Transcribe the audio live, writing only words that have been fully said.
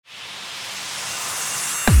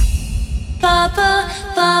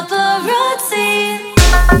Paparazzi.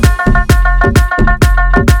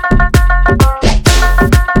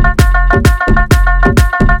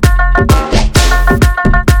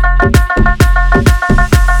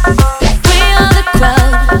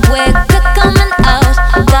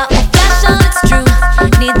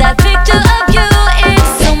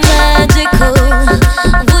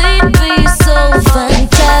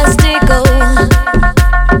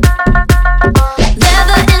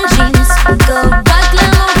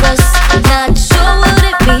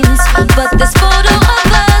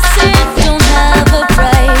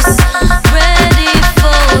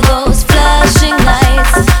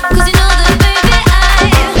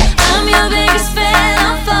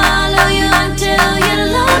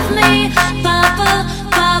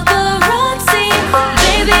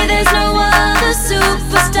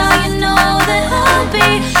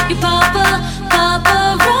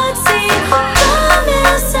 Paparazzi,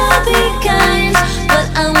 promise I'll be kind, but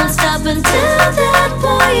I won't stop until that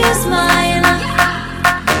boy is mine.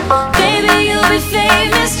 Baby, you'll be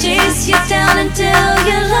famous, chase you down until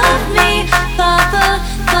you love me. Paparazzi,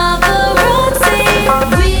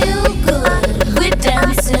 real good. We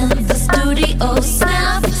dance in the studio,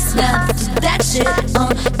 snap, snap that shit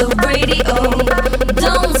on the radio.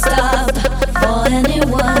 Don't stop for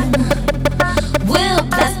anyone. We're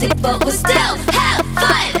plastic, but we still have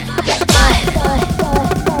fun. Fun, fun, fun,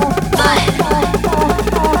 fun, fun, fun.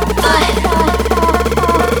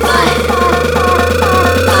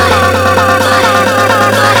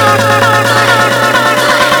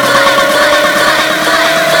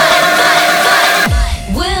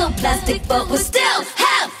 We're plastic, but we're